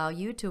that will allow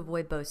you to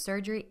avoid both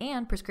surgery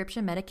and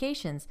prescription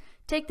medications.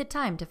 Take the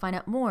time to find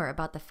out more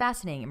about the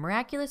fascinating and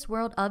miraculous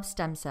world of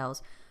stem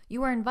cells.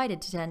 You are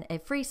invited to attend a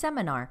free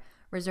seminar.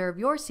 Reserve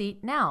your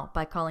seat now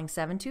by calling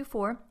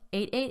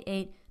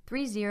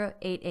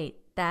 724-888-3088.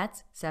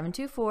 That's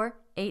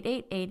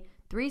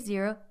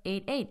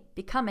 724-888-3088.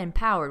 Become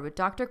empowered with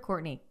Dr.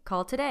 Courtney.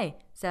 Call today,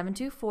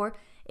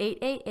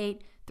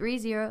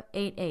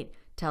 724-888-3088.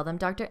 Tell them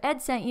Dr.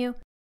 Ed sent you.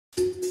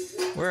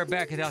 We're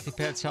back at Healthy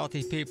Pets,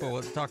 Healthy People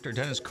with Dr.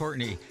 Dennis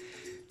Courtney,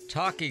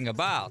 talking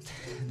about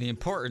the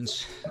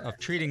importance of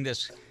treating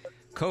this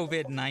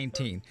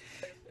COVID-19.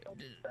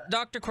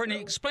 Dr.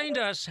 Courtney, explain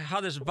to us how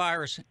this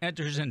virus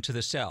enters into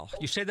the cell.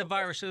 You say the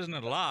virus isn't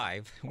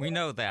alive. We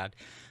know that.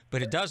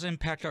 But it does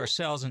impact our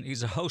cells and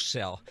is a host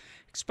cell.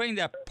 Explain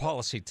that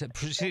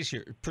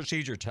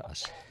procedure to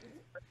us.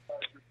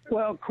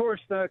 Well, of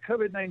course, the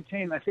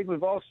COVID-19, I think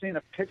we've all seen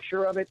a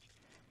picture of it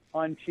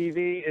on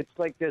TV. It's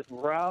like this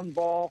round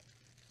ball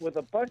with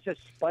a bunch of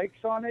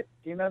spikes on it.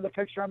 Do you know the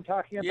picture I'm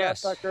talking about,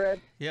 yes. Dr. Ed?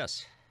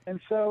 Yes.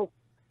 And so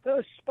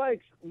those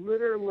spikes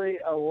literally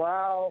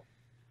allow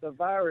the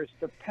virus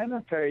to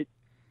penetrate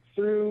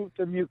through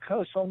the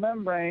mucosal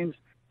membranes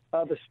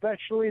of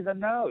especially the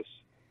nose.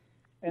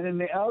 And in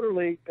the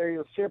elderly, they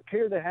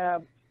appear to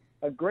have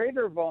a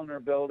greater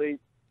vulnerability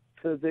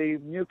to the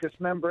mucous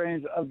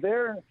membranes of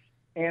their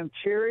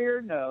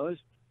anterior nose,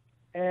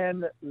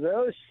 and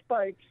those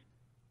spikes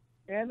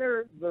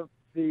enter the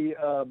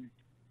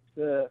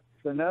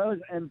nose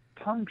and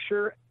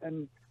puncture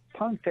and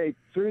punctate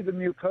through the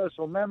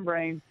mucosal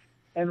membrane,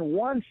 and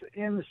once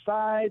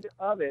inside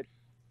of it,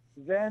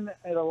 then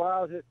it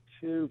allows it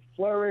to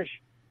flourish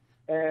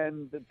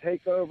and to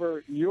take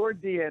over your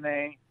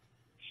DNA,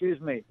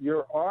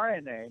 your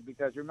RNA,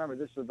 because remember,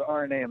 this is the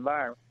RNA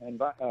environment, an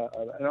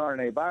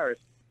RNA virus,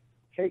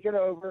 take it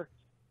over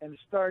and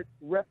start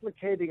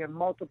replicating and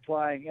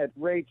multiplying at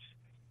rates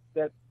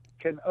that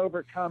can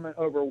overcome and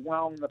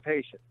overwhelm the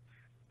patient.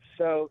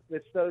 So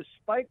it's those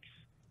spikes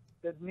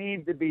that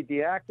need to be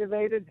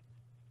deactivated,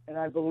 and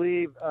I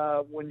believe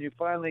when you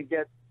finally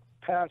get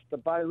past the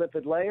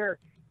bilipid layer,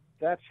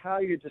 that's how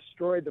you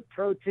destroy the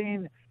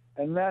protein,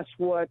 and that's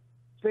what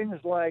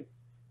things like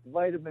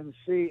vitamin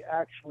C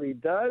actually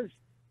does,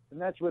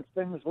 and that's what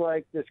things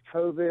like this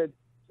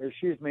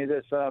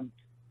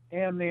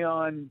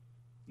amnion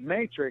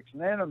matrix,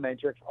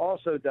 nanomatrix,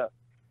 also does.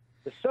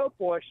 The soap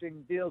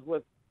washing deals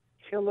with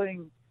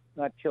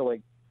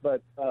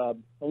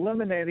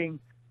eliminating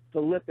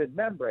the lipid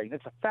membrane.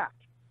 It's a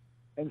fact.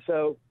 And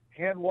so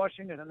hand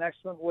washing is an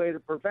excellent way to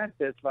prevent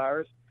this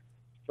virus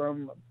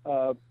from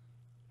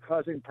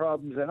causing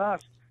problems in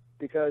us,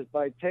 because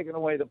by taking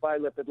away the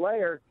bilipid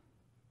layer,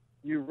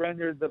 you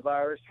rendered the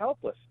virus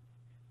helpless.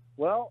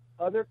 Well,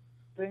 other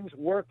things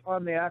work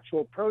on the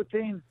actual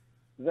protein.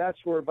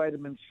 That's where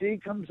vitamin C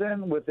comes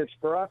in with its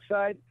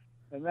peroxide,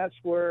 and that's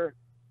where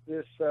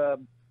this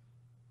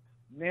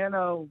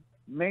nanomatrix,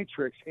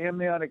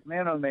 amniotic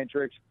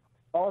nanomatrix,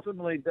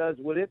 ultimately does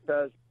what it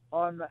does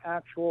on the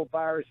actual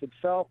virus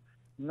itself,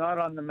 not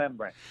on the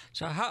membrane.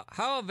 So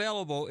how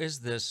available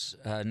is this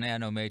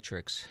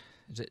nanomatrix?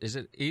 Is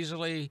it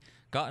easily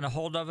gotten a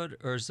hold of it,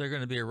 or is there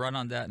going to be a run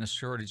on that and a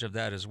shortage of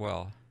that as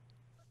well?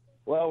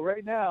 Well,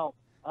 right now,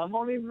 I'm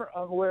only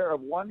aware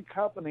of one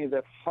company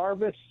that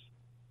harvests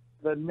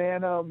the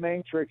nano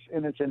matrix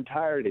in its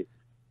entirety.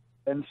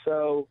 And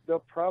so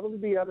there'll probably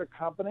be other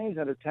companies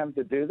that attempt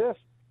to do this.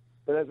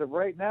 But as of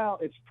right now,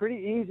 it's pretty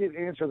easy to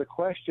answer the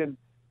question.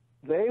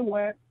 They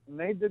went and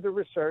they did the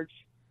research.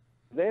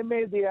 They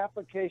made the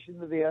application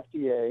to the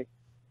FDA.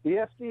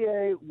 The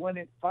FDA, when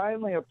it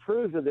finally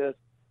approves of this,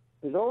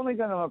 is only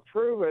going to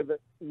approve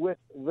it with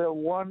the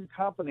one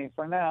company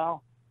for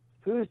now.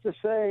 Who's to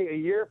say a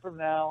year from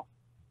now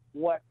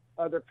what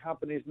other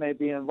companies may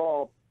be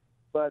involved?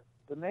 But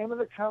the name of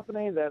the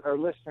company that our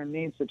listener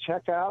needs to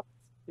check out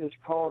is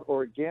called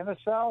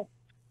Organocell.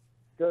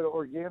 Go to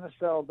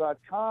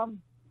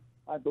organocell.com.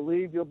 I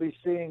believe you'll be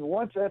seeing,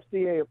 once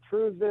FDA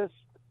approves this,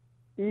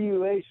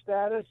 EUA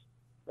status,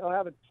 they'll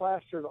have it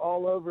plastered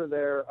all over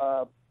their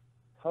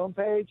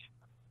homepage.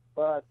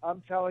 But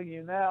I'm telling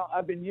you now,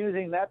 I've been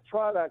using that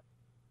product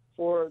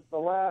for the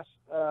last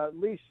at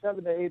least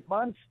 7 to 8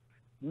 months.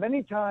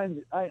 Many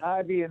times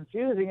I'd be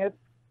infusing it.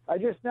 I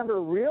just never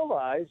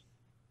realized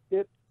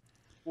it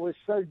was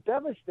so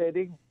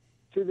devastating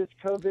to this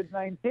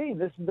COVID-19.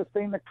 This is the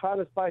thing that caught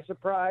us by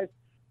surprise.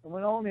 And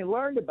we only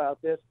learned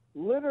about this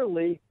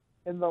literally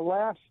in the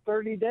last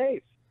 30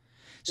 days.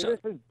 So this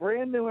is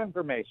brand new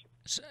information.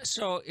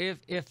 So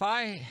if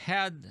I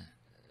had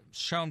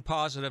shown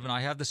positive and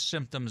I have the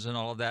symptoms and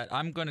all of that,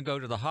 I'm going to go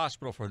to the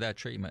hospital for that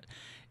treatment.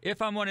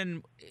 If I'm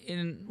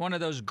in one of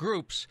those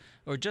groups,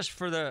 or just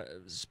for the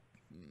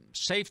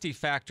safety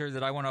factor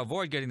that I want to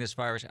avoid getting this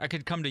virus, I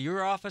could come to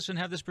your office and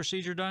have this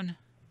procedure done?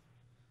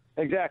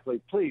 Exactly.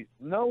 Please,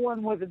 no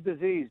one with a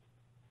disease.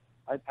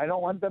 I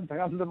don't want them to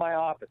come to my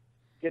office.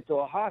 Get to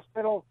a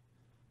hospital.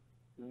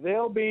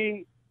 They'll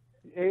be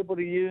able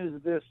to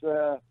use this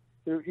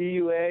through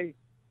EUA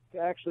to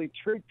actually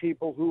treat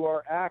people who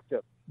are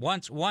active.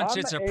 Once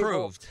it's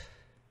approved.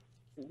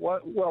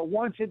 Well,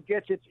 once it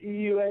gets its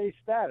EUA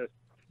status.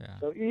 Yeah.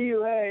 So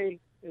EUA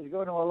is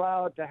going to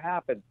allow it to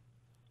happen.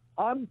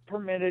 I'm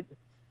permitted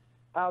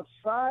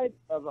outside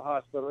of the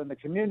hospital, in the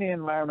community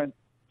environment,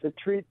 to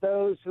treat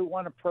those who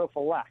want to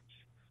prophylax,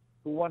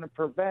 who want to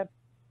prevent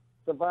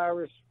the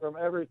virus from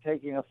ever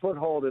taking a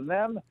foothold in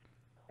them.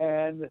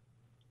 And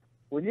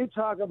when you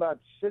talk about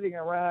sitting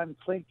around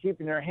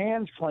keeping your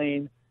hands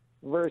clean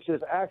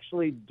versus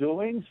actually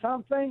doing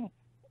something,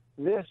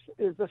 this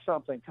is the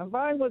something.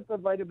 Combined with the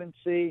vitamin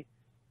C,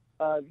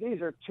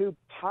 these are two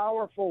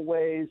powerful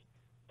ways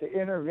to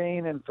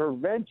intervene and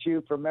prevent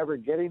you from ever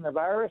getting the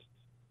virus.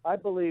 I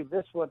believe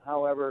this one,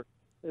 however,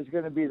 is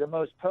going to be the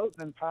most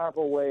potent and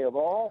powerful way of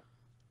all,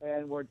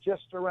 and we're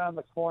just around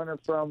the corner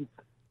from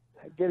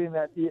getting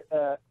that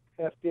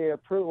FDA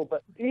approval.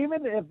 But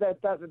even if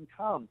that doesn't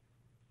come,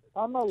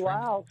 I'm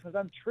allowed, because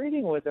I'm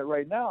treating with it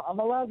right now, I'm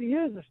allowed to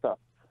use the stuff.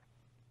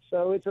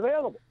 So it's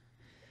available.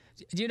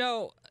 You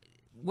know,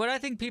 what I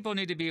think people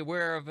need to be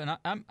aware of, and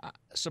I'm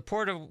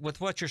supportive with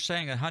what you're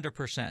saying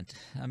 100%.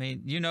 I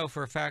mean, you know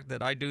for a fact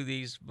that I do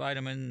these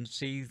vitamin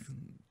C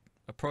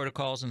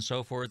protocols and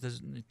so forth.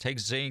 It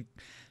takes zinc,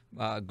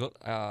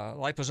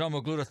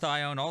 liposomal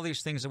glutathione, all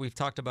these things that we've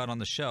talked about on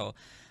the show.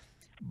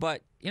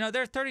 But, you know,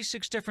 there are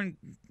 36 different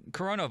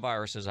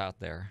coronaviruses out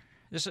there.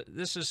 This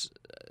is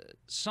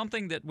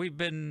something that we've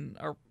been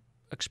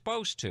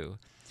exposed to.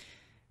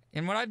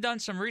 And when I've done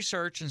some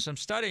research and some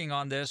studying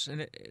on this,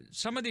 and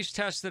some of these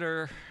tests that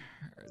are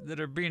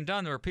being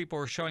done where people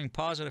are showing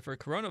positive for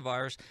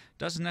coronavirus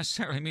doesn't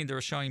necessarily mean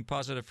they're showing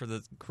positive for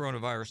the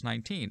coronavirus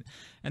 19.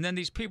 And then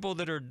these people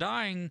that are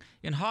dying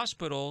in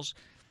hospitals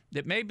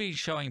that may be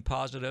showing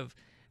positive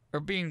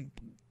are being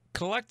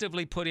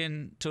collectively put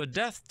into a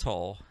death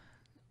toll.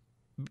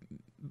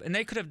 And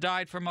they could have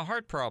died from a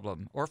heart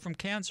problem or from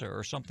cancer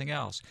or something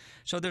else.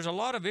 So there's a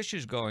lot of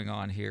issues going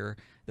on here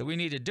that we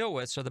need to deal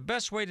with. So the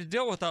best way to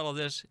deal with all of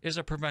this is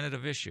a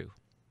preventative issue.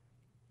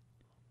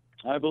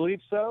 I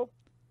believe so.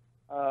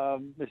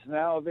 It's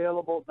now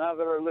available, now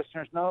that our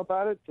listeners know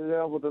about it, it's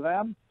available to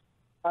them.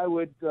 I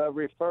would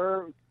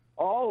refer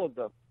all of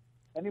them,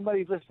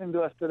 anybody listening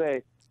to us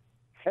today,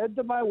 head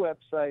to my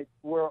website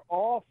where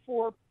all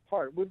 4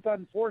 parts, we've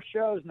done 4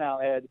 shows now,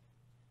 Ed.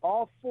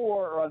 All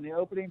 4 are on the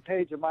opening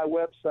page of my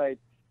website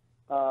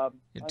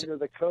under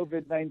the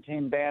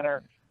COVID-19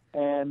 banner.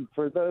 And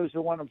for those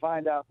who want to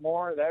find out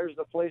more, there's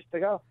the place to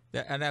go.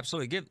 Yeah, and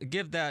absolutely.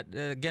 Give that,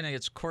 again,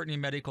 it's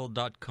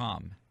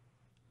CourtneyMedical.com.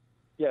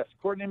 Yes,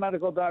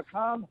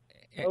 CourtneyMedical.com,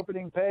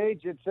 opening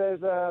page. It says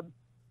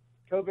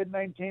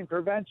COVID-19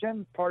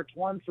 prevention, parts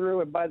 1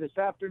 through, and by this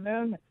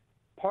afternoon,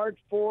 part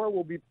 4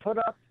 will be put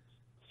up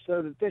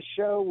so that this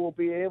show will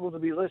be able to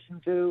be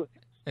listened to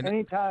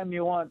anytime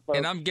you want, folks.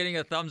 And I'm getting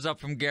a thumbs up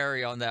from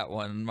Gary on that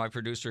one, my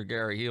producer,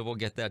 Gary. He will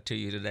get that to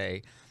you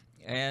today.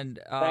 And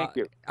thank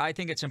you. I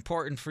think it's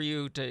important for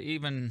you to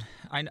even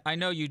I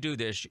know you do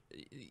this.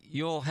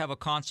 You'll have a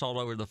consult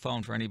over the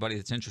phone for anybody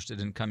that's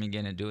interested in coming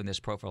in and doing this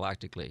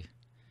prophylactically.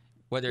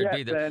 Whether it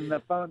be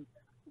the phone,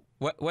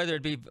 whether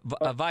it be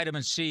a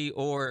vitamin C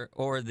or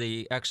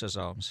the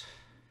exosomes.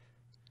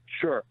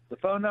 Sure. The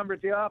phone number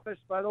at the office,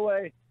 by the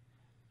way,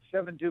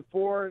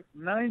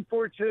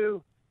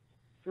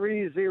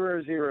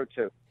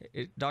 724-942-3002.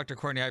 Dr.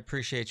 Courtney, I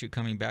appreciate you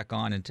coming back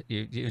on, and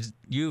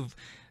you've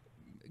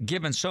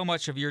given so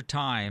much of your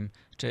time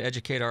to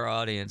educate our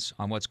audience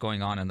on what's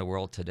going on in the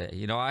world today.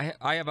 You know,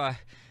 I have a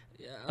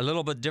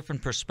little bit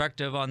different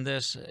perspective on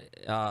this,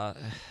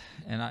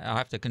 and I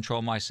have to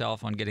control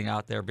myself on getting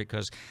out there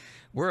because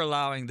we're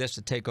allowing this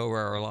to take over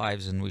our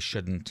lives, and we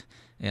shouldn't.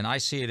 And I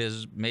see it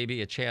as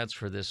maybe a chance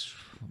for this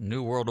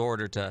new world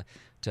order to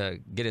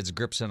get its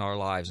grips in our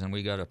lives, and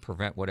we got to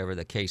prevent whatever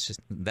the case is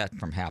that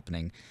from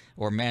happening,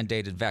 or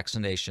mandated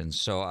vaccinations.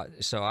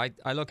 So I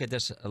look at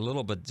this a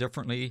little bit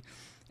differently.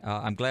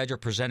 I'm glad you're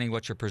presenting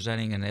what you're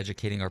presenting and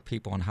educating our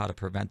people on how to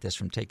prevent this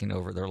from taking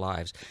over their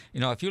lives. You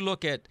know, if you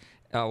look at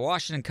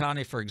Washington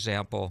County, for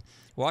example,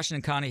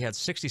 Washington County had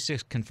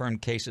 66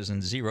 confirmed cases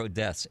and 0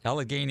 deaths.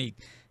 Allegheny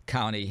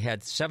County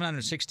had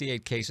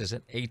 768 cases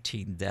and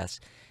 18 deaths.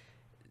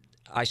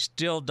 I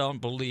still don't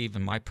believe,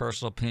 in my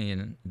personal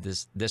opinion,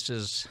 this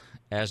is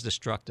as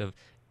destructive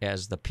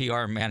as the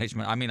PR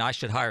management. I mean, I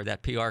should hire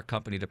that PR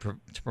company to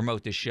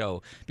promote this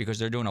show because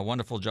they're doing a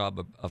wonderful job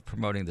of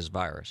promoting this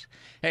virus.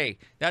 Hey,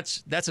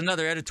 that's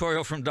another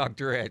editorial from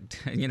Dr. Ed.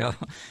 You know,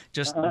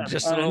 just a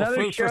little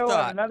food for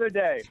thought. Another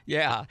day.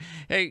 Yeah.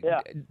 Hey,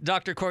 yeah.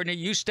 Dr. Courtney,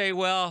 you stay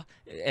well,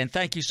 and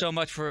thank you so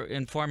much for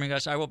informing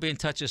us. I will be in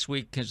touch this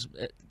week because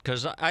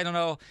I don't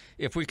know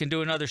if we can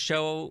do another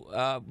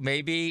show,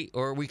 maybe,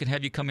 or we can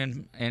have you come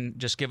in and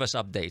just give us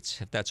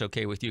updates, if that's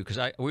okay with you,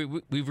 because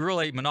we've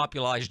really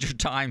monopolized your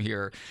time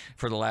here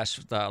for the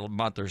last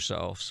month or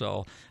so.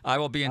 So I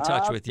will be in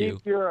touch with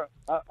you.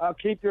 I'll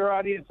keep your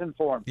audience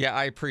informed. Yeah,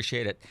 I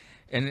appreciate it.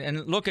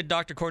 And look at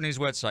Dr. Courtney's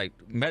website,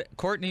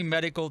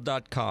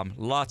 CourtneyMedical.com.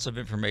 Lots of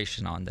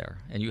information on there.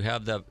 And you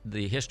have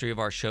the history of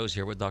our shows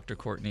here with Dr.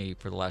 Courtney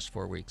for the last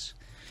 4 weeks.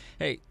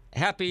 Hey,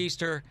 happy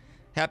Easter.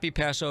 Happy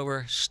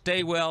Passover.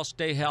 Stay well,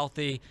 stay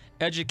healthy,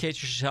 educate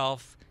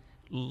yourself,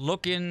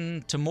 look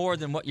into more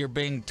than what you're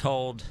being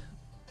told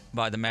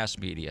by the mass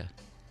media.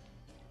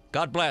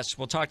 God bless.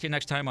 We'll talk to you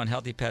next time on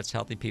Healthy Pets,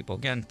 Healthy People.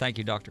 Again, thank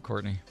you, Dr.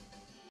 Courtney.